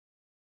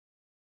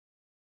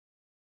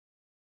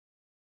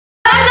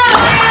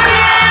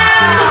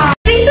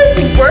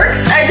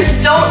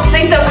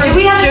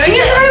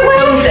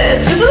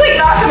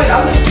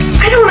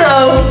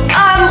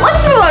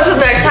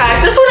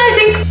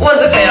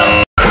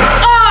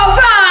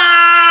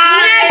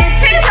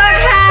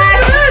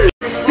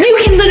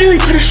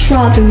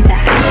all through that.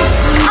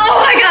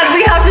 Oh my god,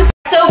 we have to.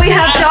 So we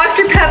have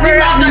Dr.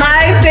 Pepper,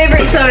 my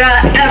favorite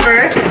soda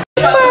ever. It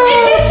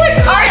tastes like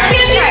orange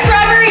candy,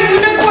 strawberry,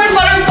 unicorn,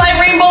 butterfly,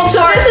 rainbow.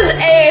 So this is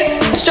a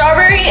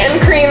strawberry and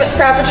cream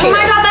frappuccino.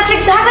 Oh my god, that's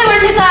exactly what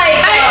it tastes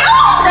like. I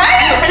know,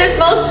 right? And it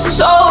smells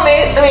so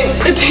amazing. I mean,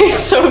 it tastes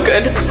so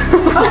good.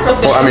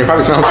 Well, I mean, it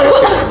probably smells like it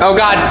too. Oh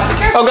god,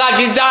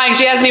 she's dying.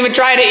 She hasn't even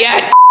tried it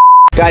yet.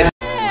 Guys.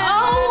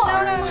 Oh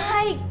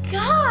my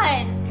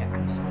god.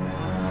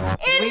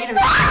 It's perfect.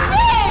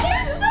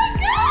 It's so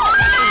good.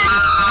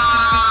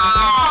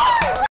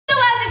 So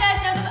as you guys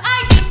know, the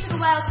IDs to the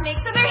wild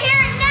snakes, so they're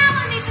here now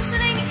and they've been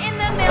sitting in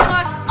the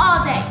mailbox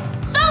all day.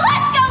 So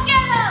let's go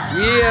get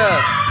them. Yeah.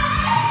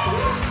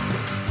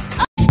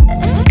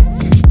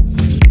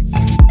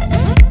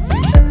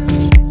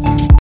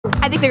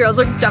 I think the girls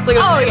are definitely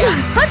gonna. Oh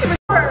yeah,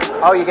 100%.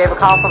 Oh, you gave a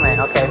compliment.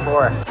 Okay,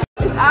 4.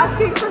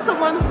 Asking for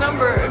someone's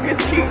number, a good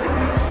team.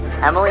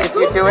 Emily, if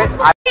you do it,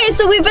 Okay,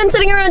 so we've been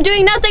sitting around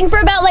doing nothing for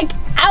about like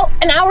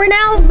an hour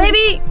now,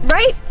 maybe,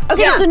 right?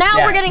 Okay, Yeah. so now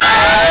we're getting.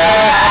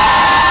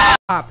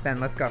 Hop then,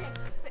 let's go.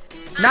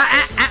 Not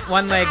at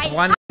one leg,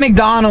 one.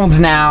 McDonald's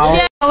now.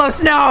 Yeah. Hello,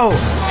 Snow.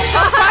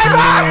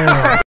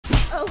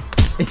 Oh.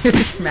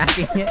 You're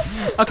smacking it.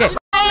 Okay.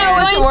 I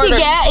am going to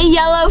get a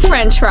yellow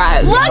French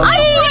fries. Look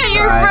at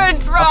your French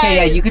fries. Okay,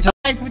 yeah, you can try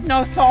with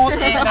no salt.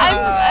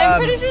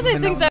 I'm pretty sure they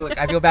think that. Look,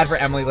 I feel bad for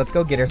Emily. Let's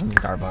go get her some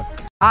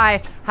Starbucks.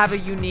 I have a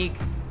unique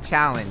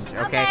challenge.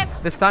 Okay.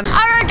 The sun. All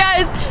right,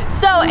 guys.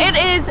 So it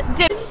is. And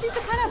this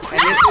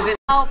isn't.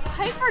 Oh,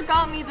 Piper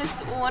got me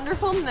this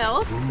wonderful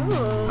milk.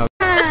 Ooh.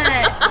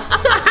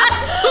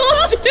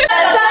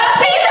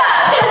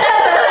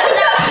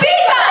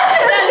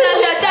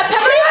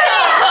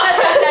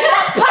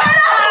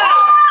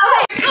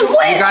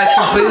 You guys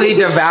completely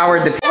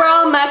devoured the. We're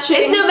all matching.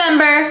 It's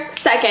November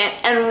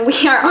 2nd, and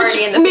we are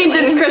already in the means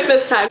feeling. it's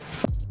Christmas time.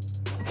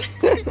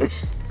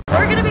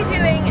 We're gonna be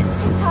doing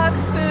TikTok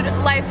food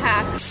life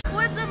hacks.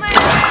 What's up, my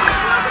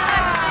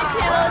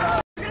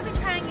channel? We're gonna be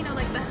trying, you know,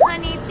 like the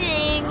honey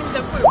thing,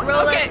 the fruit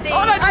roll-up thing.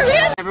 Hold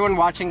on, Everyone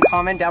watching,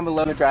 comment down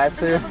below the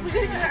drive-thru.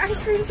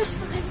 ice creams, it's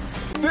fine.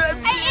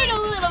 I ate a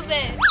little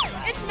bit.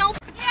 It's no.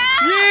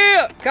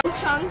 Yeah.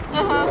 Chunks.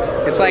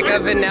 It's like a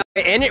vanilla.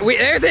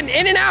 There's an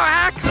In-N-Out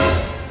hack.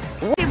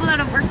 People that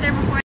have worked there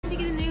before. I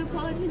think a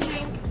Neapolitan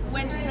drink.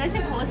 When did I say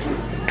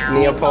Politan?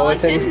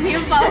 Neapolitan.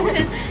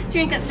 Neapolitan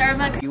drink at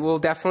Starbucks. You will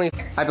definitely.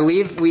 I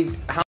believe we.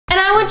 And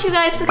I want you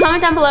guys to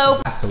comment down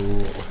below.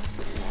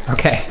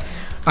 Okay.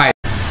 All right.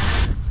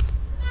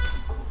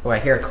 Oh, I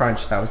hear a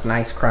crunch. That was a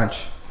nice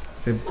crunch.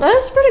 That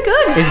is pretty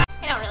good. I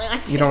don't really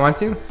want to. You don't want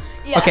to?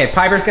 Yeah. Okay,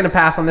 Piper's gonna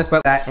pass on this,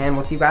 but and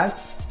we'll see you guys.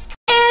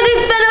 And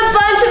it's been a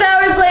bunch of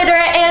hours later,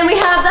 and we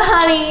have the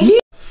honey. Yeah.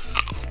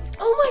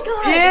 Oh my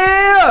god.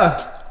 Yeah.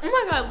 Oh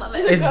my god, I love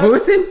it. It's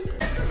boosting.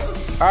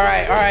 All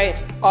right.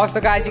 Also,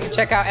 guys, you can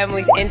check out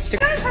Emily's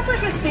Instagram. You guys have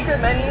like a secret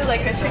menu,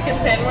 like a chicken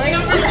sandwich.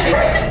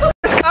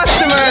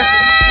 Customer.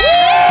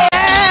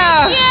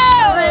 Yeah.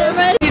 Yeah. What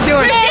are you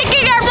doing?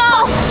 Making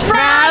ourselves No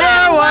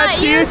matter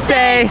what you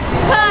say,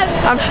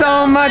 I'm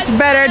so much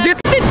better. Dude.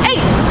 Hey.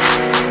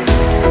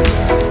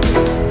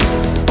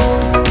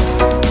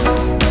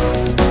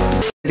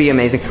 Be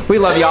amazing. We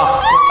love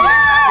y'all.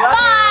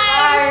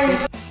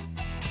 Bye.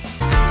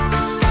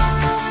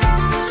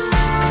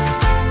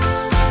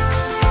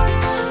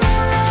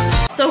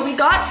 So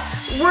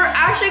we're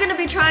actually gonna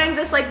be trying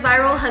this like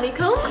viral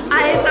honeycomb.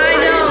 I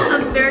know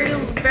a very,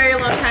 very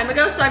long time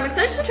ago, so I'm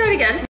excited to try it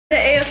again. The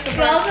AS.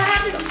 We also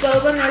have this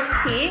boba milk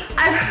tea.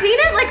 I've seen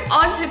it like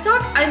on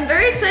TikTok. I'm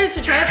very excited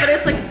to try it, but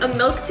it's like a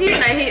milk tea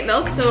and I hate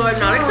milk, so I'm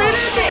not excited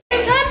at the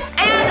same time.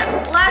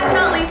 And last but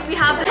not least, we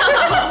have the All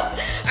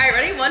right,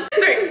 ready? 1,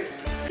 3.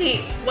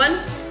 Tea.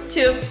 1,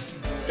 2,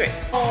 3.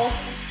 Oh,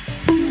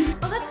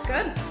 that's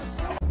good.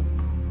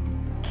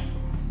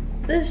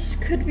 This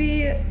could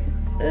be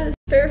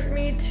fair for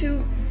me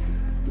to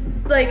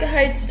like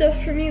hide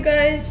stuff from you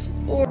guys,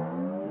 or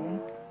you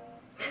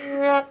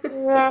can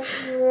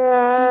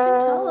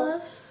tell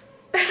us.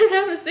 I don't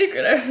have a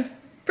secret. I was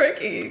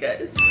pranking you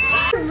guys.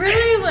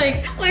 Really,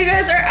 like, well, you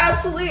guys are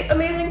absolutely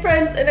amazing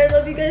friends, and I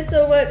love you guys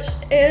so much.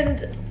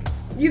 And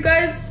you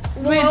guys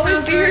will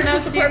always be here to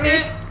support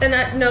me.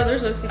 And no,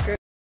 there's no secret.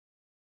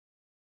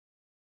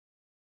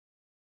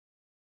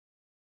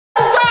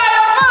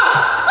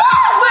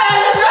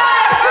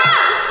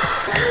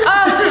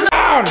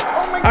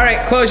 All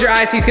right, close your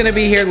eyes. He's gonna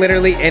be here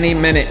literally any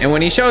minute, and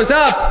when he shows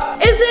up,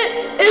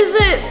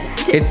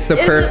 it's the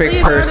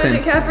perfect person.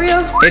 DiCaprio?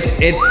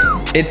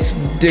 It's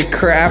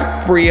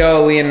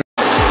DiCaprio, Leonardo.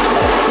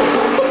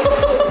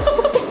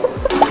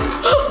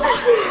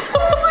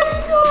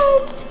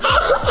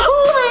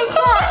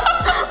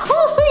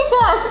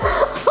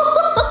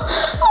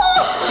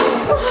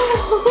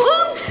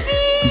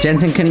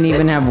 Jensen couldn't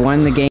even have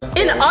won the game.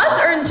 In us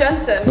or in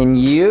Jensen? In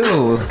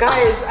you.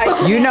 Guys,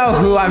 You know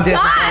who I'm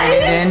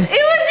disappointed in. it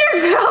was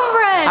your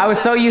girlfriend. I was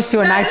so used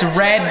to a nice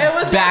red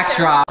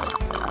backdrop.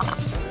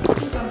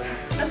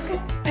 That's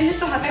okay. I just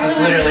don't have This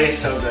is literally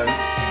so good.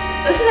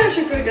 This is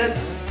actually pretty good.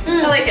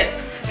 I like it.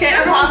 Okay,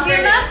 I'm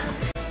pausing that.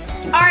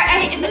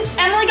 Alright,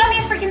 Emily got me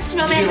a freaking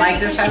snowman Did you like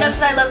cookie this, because she knows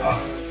that I love. Oh.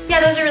 Yeah,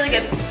 those are really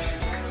good.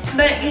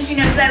 But because she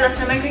knows that I love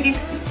snowman cookies.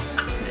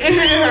 It's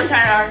her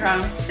 10-hour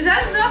time. Is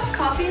that enough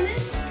coffee in it?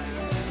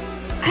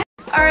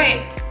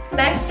 Alright,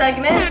 next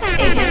segment is a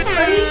dance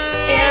party,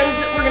 and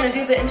we're gonna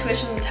do the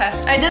intuition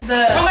test. I did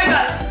the. Oh my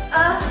god.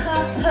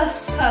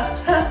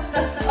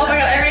 Oh my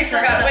god, I already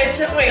forgot.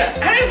 Wait,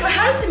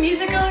 how does the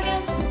music go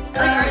again?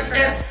 I already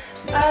forgot.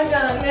 I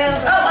got a mail,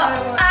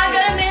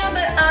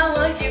 but I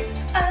want you.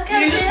 I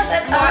got You just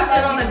walked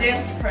in on a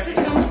dance party.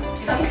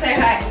 Just say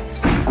hi.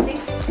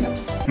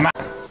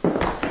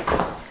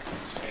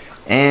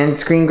 And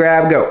screen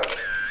grab, go.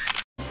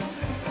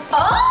 Oh,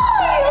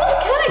 you look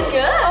kind of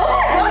good.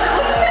 Oh,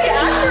 that's pretty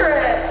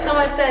accurate.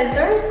 Someone said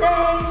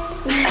Thursday.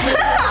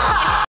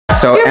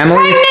 So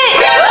Emily's.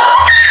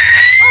 Oh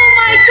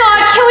my god,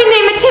 can we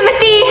name it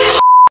Timothy?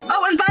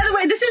 Oh, and by the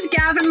way, this is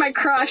Gavin, my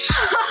crush.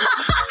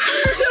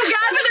 So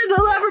Gavin and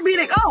the Lev are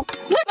meeting. Oh,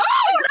 look,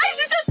 oh, nice.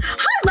 He says,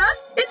 hi, Lev.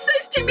 It's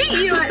nice to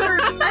meet you.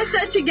 I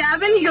said to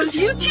Gavin, he goes,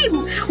 you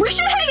too. We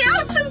should hang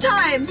out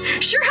sometimes.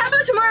 Sure, how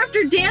about tomorrow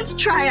after dance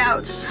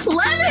tryouts?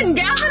 Lev and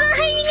Gavin are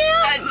hanging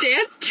out? At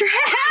dance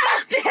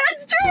tryouts?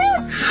 Dance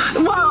tryouts?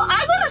 Well,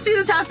 I want to see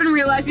this happen in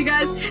real life, you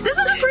guys. This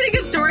was a pretty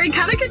good story.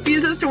 Kind of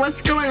confused as to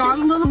what's going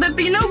on a little bit,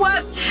 but you know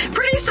what?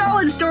 Pretty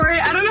solid story.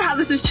 I don't know how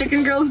this is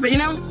Chicken Girls, but you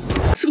know,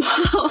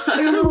 small.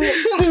 Are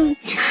you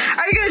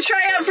gonna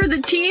try out for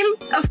the team?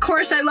 Of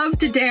course, I love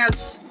to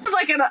dance. It's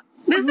like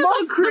this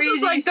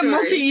is like the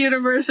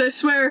multi-universe, I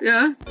swear.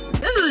 Yeah.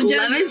 This is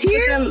Lev is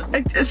here?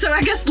 So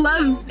I guess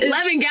Lev and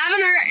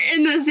Gavin are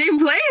in the same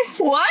place?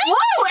 What?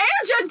 Whoa,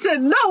 and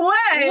Jensen, no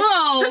way!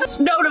 Whoa.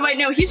 No, wait,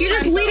 no, You're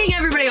just leading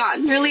everybody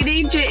on. You're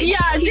leading James. Yeah,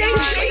 James,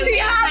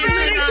 I'm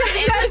leading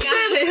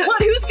Jensen.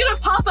 What, who's gonna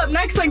pop up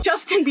next, like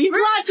Justin Bieber?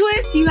 Plot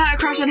twist, you had a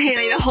crush on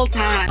Haley the whole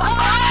time.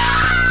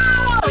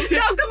 Oh!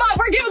 No, come on,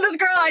 we're giving this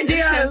girl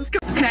ideas.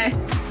 Okay.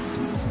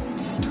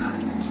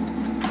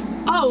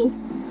 Oh.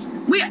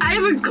 Wait,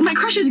 my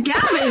crush is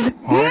Gavin.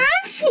 What? What?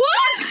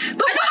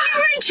 But I thought you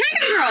were in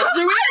Chicken Girls.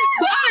 Or we were in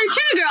Squad or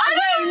Chicken Girls. I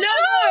have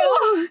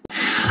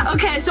no.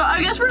 Okay, so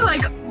I guess we're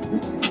like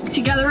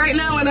together right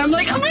now, and I'm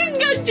like, oh my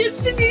god,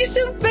 Justin, you're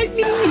so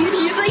funny.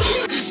 He's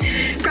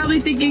like, probably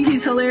thinking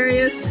he's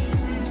hilarious.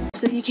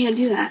 So you can't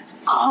do that.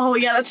 Oh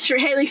yeah, that's true.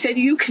 Haley said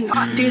you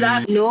cannot do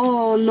that.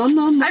 No.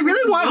 I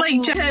really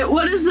want okay,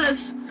 what is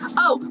this?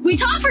 Oh, we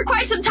talked for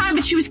quite some time,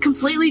 but she was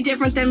completely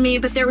different than me,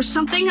 but there was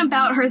something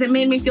about her that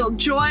made me feel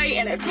joy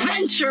and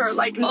adventure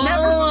like never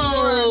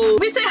before.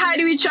 We say hi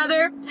to each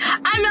other.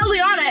 I'm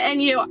Eliana,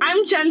 and you.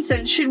 I'm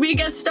Jensen. Should we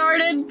get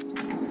started?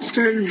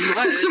 Started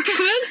what? Should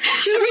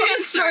we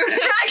get started?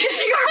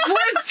 Practicing our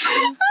flips.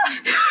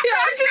 Yeah,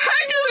 let's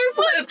practice our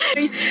flips.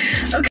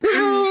 Okay.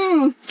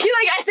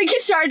 I think he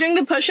started doing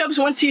the push-ups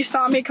once he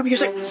saw me come. He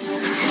was like,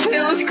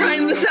 yeah, let's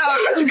grind this out.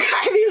 Let's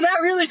grind these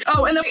out, really.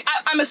 Oh, and then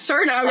I'm a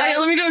sir now, guys. Alright,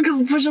 let me do a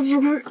couple push-ups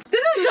real quick.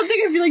 This is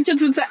something I feel like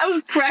Jensen would say. I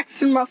was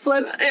practicing my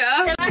flips.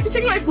 Yeah. And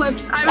practicing my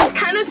flips, I was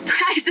kind of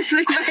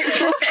practicing my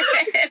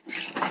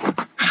flips.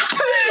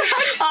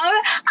 I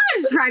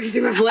was just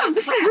practicing my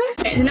flips.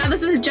 Okay, now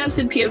this is a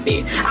Jensen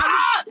POV.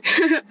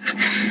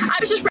 I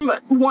was just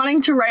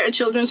wanting to write a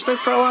children's book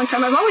for a long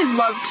time. I've always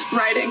loved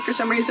writing for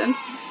some reason.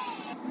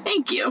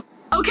 Thank you.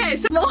 Okay,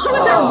 so with her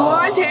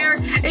blonde hair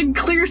and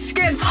clear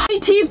skin,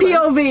 IT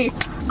POV.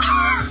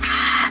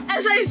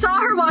 As I saw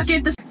her walk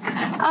in this.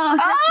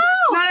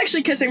 Not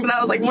actually kissing, but that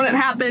was like when it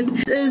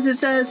happened. It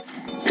says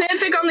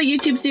fanfic on the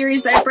YouTube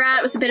series by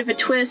Brat with a bit of a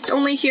twist.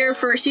 Only here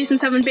for season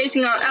 7,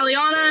 basing on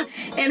Eliana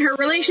and her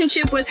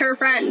relationship with her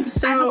friends.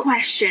 So, I have a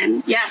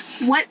question.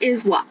 Yes. What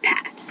is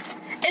Wattpad?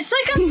 It's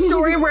like a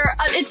story where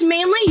it's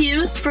mainly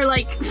used for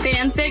like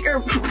fanfic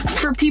or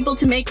for people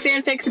to make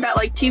fanfics about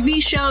like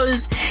TV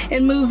shows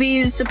and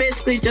movies. So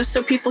basically just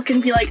so people can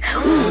be like,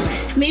 ooh,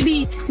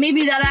 maybe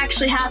that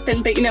actually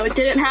happened, but you know, it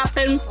didn't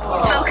happen.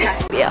 Okay.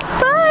 Yeah.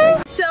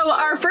 Bye. So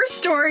our first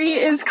story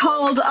is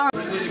called,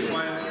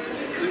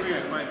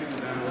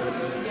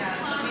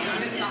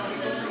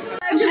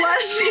 Good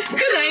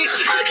night.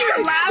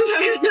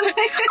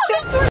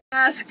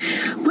 Ask,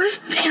 what if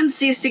fans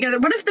see us together?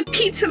 What if the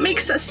pizza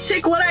makes us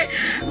sick?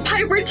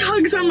 Piper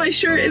tugs on my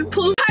shirt and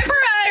pulls. Piper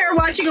and I are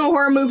watching a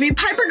horror movie.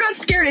 Piper got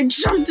scared and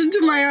jumped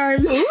into my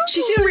arms. Ooh.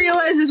 She soon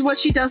realizes what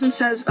she does and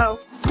says, oh,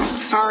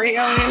 sorry.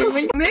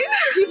 Maybe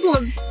people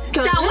have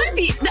done that would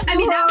be, I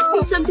mean, that would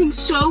be something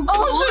so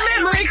cool.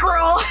 And like,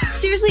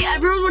 seriously,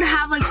 everyone would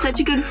have like such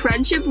a good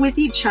friendship with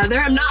each other.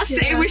 I'm not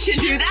saying we should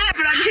do that,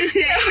 but I'm just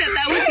saying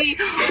that would be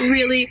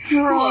really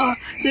cool.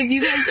 So if you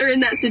guys are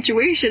in that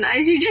situation,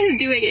 I suggest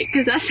doing it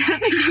because that's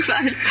pretty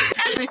fun.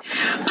 Piper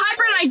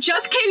and I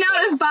just came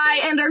out as bi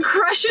and are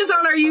crushes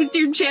on our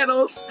YouTube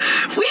channels.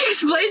 We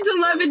explained to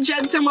Lev and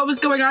Jensen what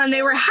was going on and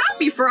they were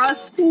happy for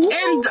us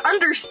and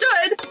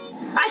understood.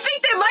 I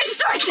think they might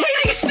start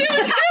dating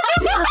soon.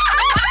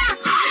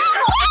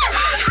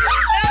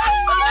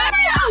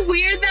 How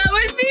weird that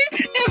would be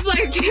if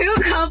like two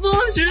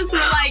couples just were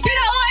like, you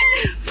know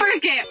what?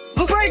 Forget it.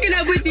 I'm breaking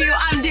up with you.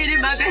 I'm dating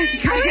my best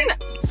friend.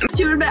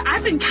 To admit,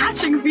 I've been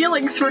catching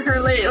feelings for her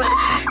lately. Cause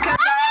I'm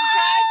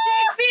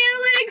catching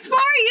feelings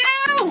for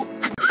you!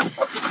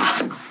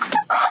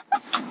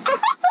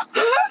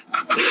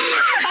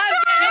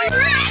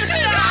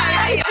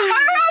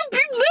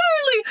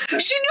 Literally,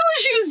 she knew what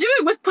she was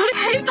doing with putting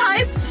hay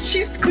pipes.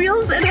 She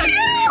squeals and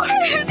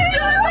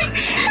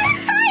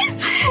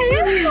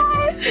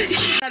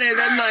and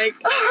then like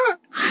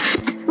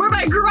where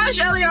my crush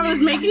Eliana was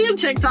making a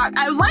TikTok.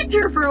 I've liked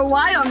her for a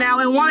while now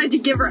and wanted to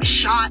give her a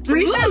shot.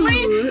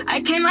 Recently,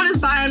 I came on as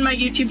bi on my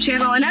YouTube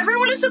channel and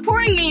everyone is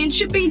supporting me and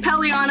shipping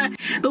Peliana,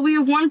 but we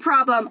have one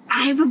problem.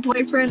 I have a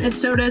boyfriend and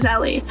so does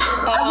Ellie.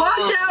 I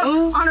walked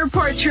out on her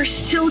porch, her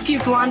silky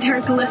blonde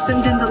hair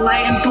glistened in the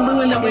light and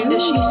blew in the wind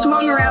as she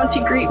swung around to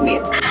greet me.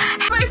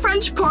 My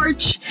French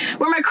porch,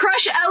 where my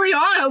crush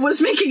Eliana was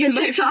making a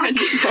TikTok.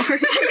 My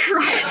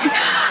crush.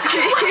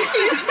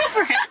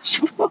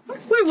 French porch.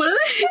 Wait, what did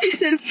I say? He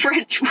said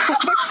French porch. I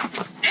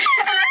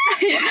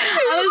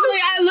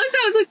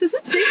was like, does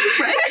it say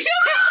French?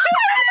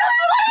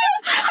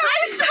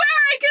 I swear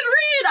I can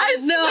read. I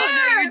swear.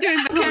 No, you're doing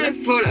that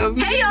photo.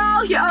 Hey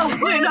y'all. Oh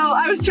wait, no,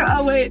 I was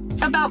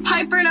about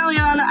Piper and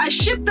Eliana. I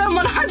shipped them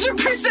 100%.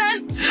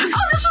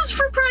 Oh, this was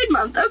for Pride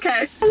Month.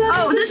 Okay.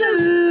 Oh, this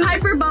is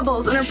Piper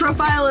Bubbles, and her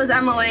profile is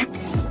Emily.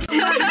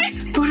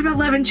 What about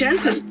Lev and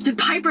Jensen? Did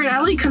Piper and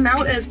Ellie come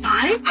out as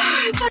bi?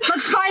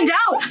 Let's find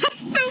out.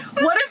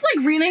 What if,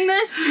 like, reading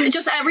this,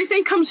 just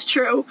everything comes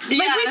true?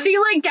 Like, we see,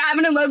 like,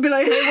 Gavin and Lev be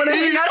like, hey, what are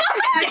you gonna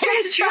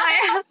dance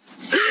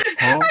tryouts?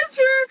 I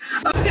swear.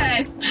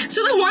 Okay.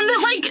 So the one that,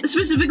 like,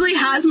 specifically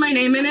has my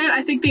name in it,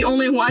 I think the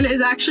only one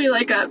is actually,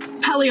 like, a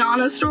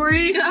Peliana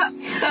story.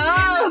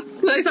 I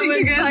think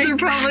you guys are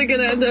probably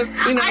gonna end up,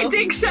 you know, I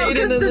think so,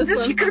 because the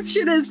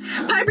description is,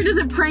 Piper does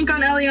a prank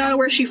on Eliana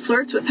where she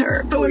flirts with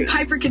her, but when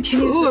Piper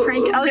continues the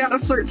prank, Eliana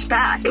flirts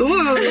back. All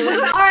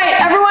right,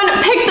 everyone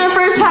pick their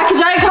first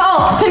package. I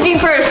call picking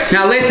first.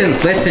 Now listen.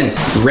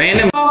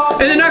 Random.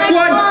 And the next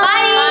one. Bye.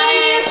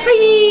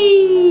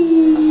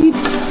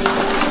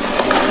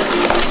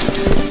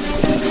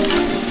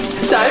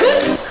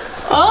 Diamonds?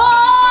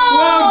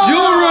 Wow,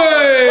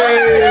 jewelry!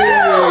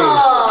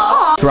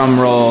 Drum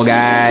roll,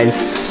 guys.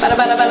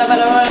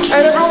 Alright,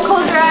 everyone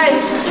close your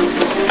eyes.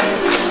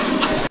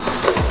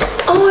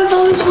 Oh, I've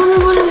always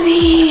wanted one of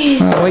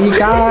these. Oh, you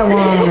got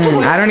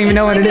one. I don't even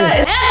know what it is.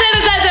 Hand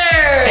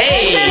sanitizer.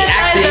 Hey, Hand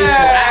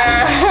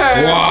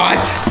sanitizer.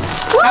 What?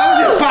 How is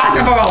this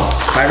possible?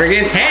 Piper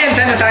gets hand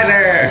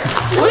sanitizer.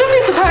 Wouldn't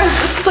be surprised.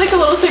 This is like a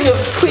little thing of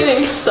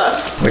cleaning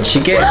stuff. What'd she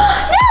get? Nail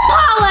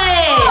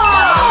polish.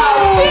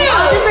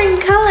 All different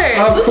colors.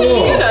 Oh,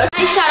 cool.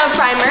 Eyeshadow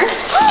primer.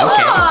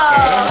 Okay.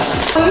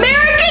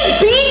 American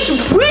Beach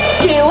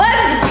Whiskey,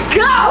 let's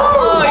go!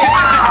 Oh,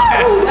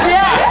 yeah.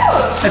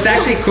 Yes. That's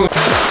actually cool.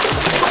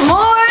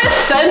 More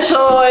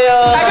essential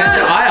oils.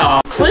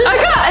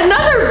 I got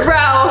another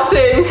brow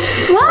thing.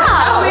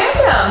 Wow.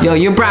 Yo,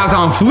 your brows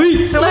on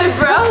fleek. My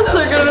brows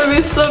are gonna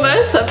be so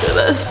nice after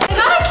this. I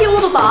got a cute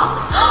little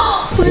box.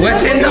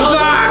 What's in the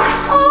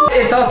box?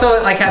 It's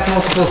also like has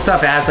multiple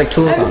stuff. It has like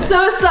tools on I'm it.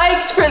 so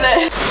psyched for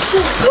this.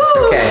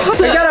 Okay.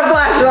 We got a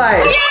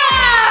flashlight.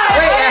 Yeah!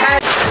 Wait,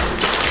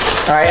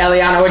 all right,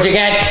 Eliana, what'd you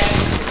get?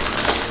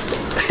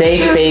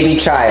 Safe baby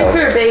child.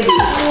 For a baby.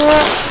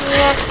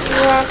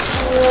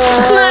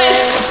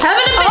 Nice.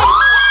 Having a baby.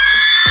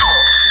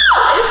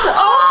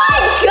 Oh my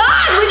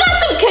god, we got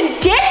some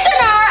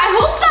conditioner. I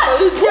hope that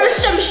there's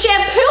some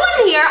shampoo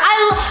in here.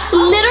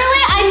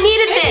 I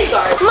needed this.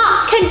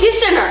 Mom,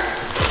 conditioner.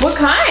 What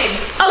kind?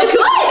 Oh, it's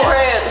good. A good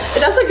brand.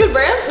 That's a good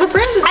brand? What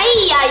brand is it?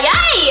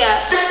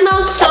 That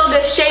smells so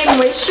good. Shea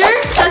Moisture.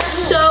 That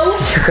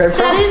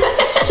is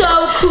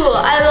so cool.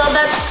 I love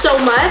that so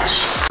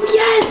much.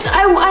 Yes,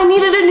 I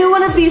needed a new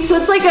one of these. So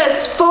it's like a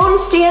phone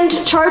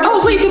stand charger.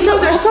 Oh wait, no,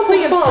 there's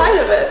something inside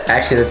of it.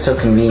 Actually, that's so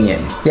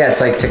convenient. Yeah,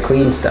 it's like to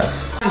clean stuff.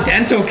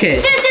 Dental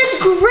kit. This is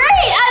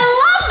great. I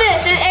love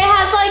this. It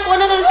has like one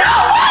of those. No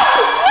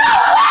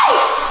way!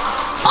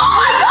 Oh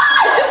my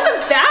god! It's just a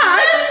bag.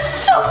 That is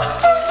so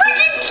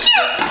freaking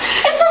cute.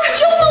 It's from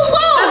Joe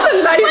Malone. That's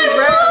a nice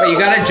brand. Wait, you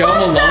got a Joe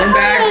Malone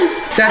bag?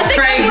 That's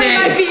crazy. We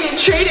might be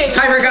trading.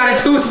 Piper got a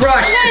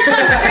toothbrush. I got a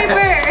toilet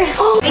paper.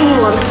 Oh,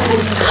 anyone.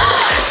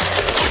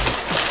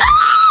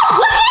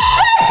 What is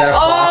this? Is that a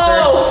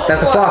flosser?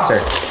 That's a flosser.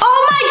 Oh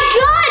my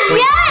god,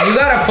 yes! You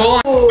got a full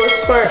on. Ooh,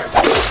 smart.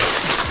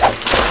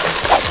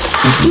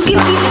 You can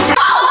be the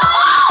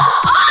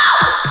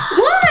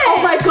What?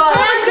 Oh my god.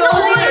 Let's go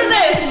in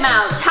this.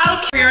 Mount. How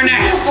cute. You're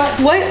next.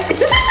 What? Is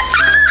this?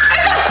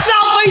 It's a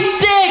selfie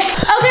stick!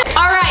 Okay.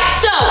 Alright,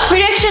 so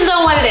predictions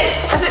on what it is.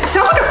 It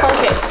sounds like a phone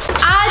case.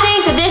 I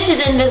think that this is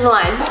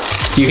Invisalign.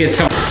 You get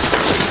some.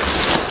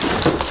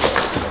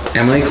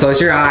 Emily,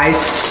 close your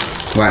eyes.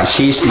 Wow,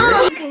 she's here.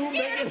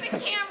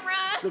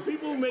 The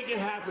people who make it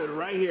happen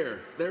right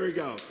here. There we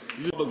go.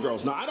 These are the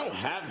girls. Now, I don't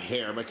have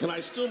hair, but can I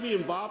still be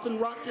involved and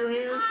rock your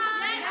hair?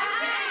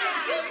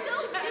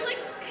 Do you like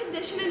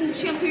condition and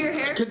shampoo your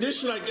hair?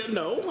 Condition, I get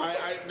no.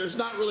 There's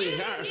not really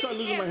hair. I started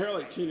losing my hair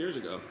like 10 years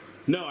ago.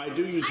 No, I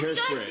do use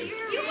hairspray.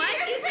 You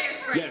like use hairspray?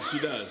 hairspray. Yes, she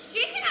does.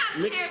 She can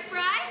have some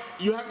hairspray.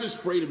 You have to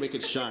spray to make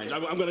it shine.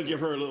 I'm gonna give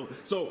her a little.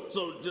 So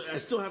I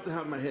still have to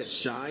have my head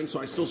shine, so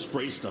I still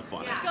spray stuff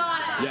on it. Got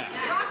it.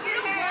 Yeah. Rock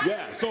your hair.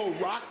 Yeah. So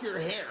rock your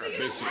hair, But you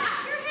basically. don't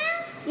wash your hair?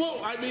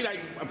 Well, I mean, I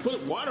put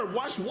it water.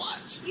 Wash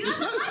what? You This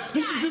have a not-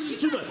 mustache. this is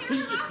You too put much. hair This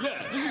is, rock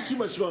yeah, your this is hair. too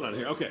much going on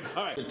here. Okay,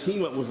 all right. The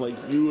team up with like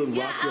you and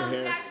rock your We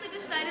hair. actually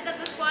decided that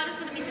the squad is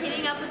going to be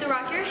teaming up with the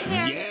Rock Your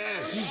Hair.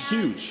 Yes, this is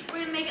And huge. We're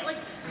going to make it like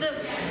the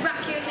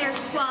Rock Your Hair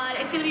squad.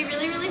 It's going to be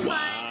really, really fun.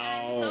 Wow.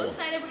 And I'm so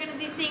excited. We're going to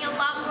be seeing a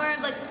lot more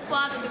of like the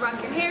squad with the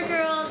Rock Your Hair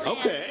girls. And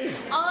Okay.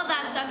 all of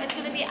that stuff. It's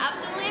going to be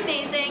absolutely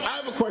amazing. I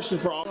have a question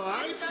for all.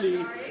 I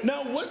see.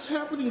 Now, what's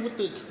happening with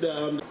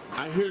the?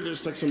 I hear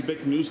there's like some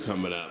big news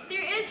coming up. There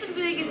is some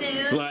big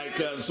news. Like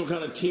some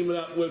kind of teaming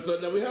up with.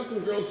 Now we have some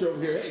girls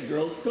over here. Hey,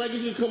 girls, can I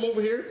get you to come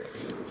over here?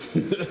 Hi,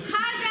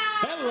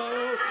 guys.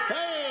 Hello.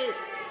 Hey.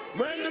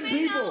 Random You may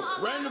people. know a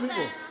lot Random of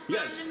people. them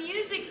Yes. From the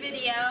music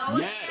video.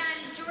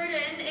 Yes. And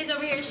Jordan is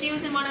over here. She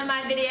was in one of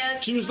my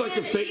videos. She was like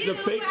the And fake you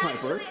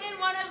Piper. were actually in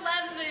one of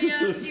Lev's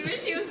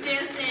videos. She was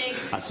dancing.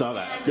 I saw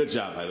that. Good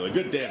job, by the way.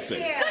 Good dancing.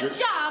 Good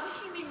job.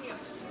 She made me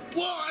upset.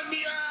 Well, I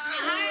mean,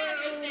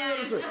 I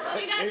understand.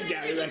 You guys Hey,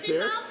 Gabby introduce back there.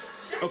 yourselves?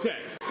 Okay.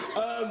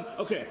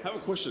 Okay, I have a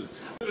question.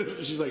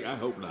 She's like, I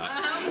hope not.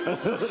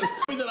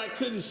 That I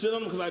couldn't sit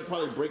on because I'd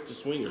probably break the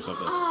swing or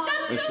something.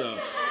 And so,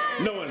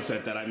 no one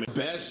said that. I mean,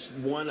 best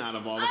one out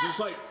of all of it. It's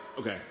like,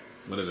 okay,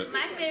 what is it?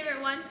 My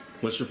favorite one.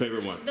 What's your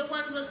favorite one? The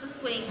one with the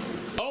swings.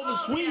 Oh, the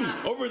swings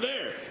over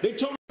there. They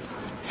told me.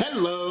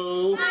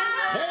 Hello.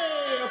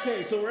 Hey,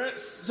 okay, so we're at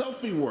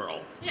Selfie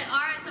World. Yeah,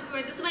 alright, so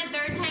this is my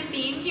third time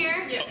being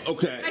here.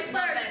 Okay. My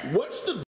first. What's the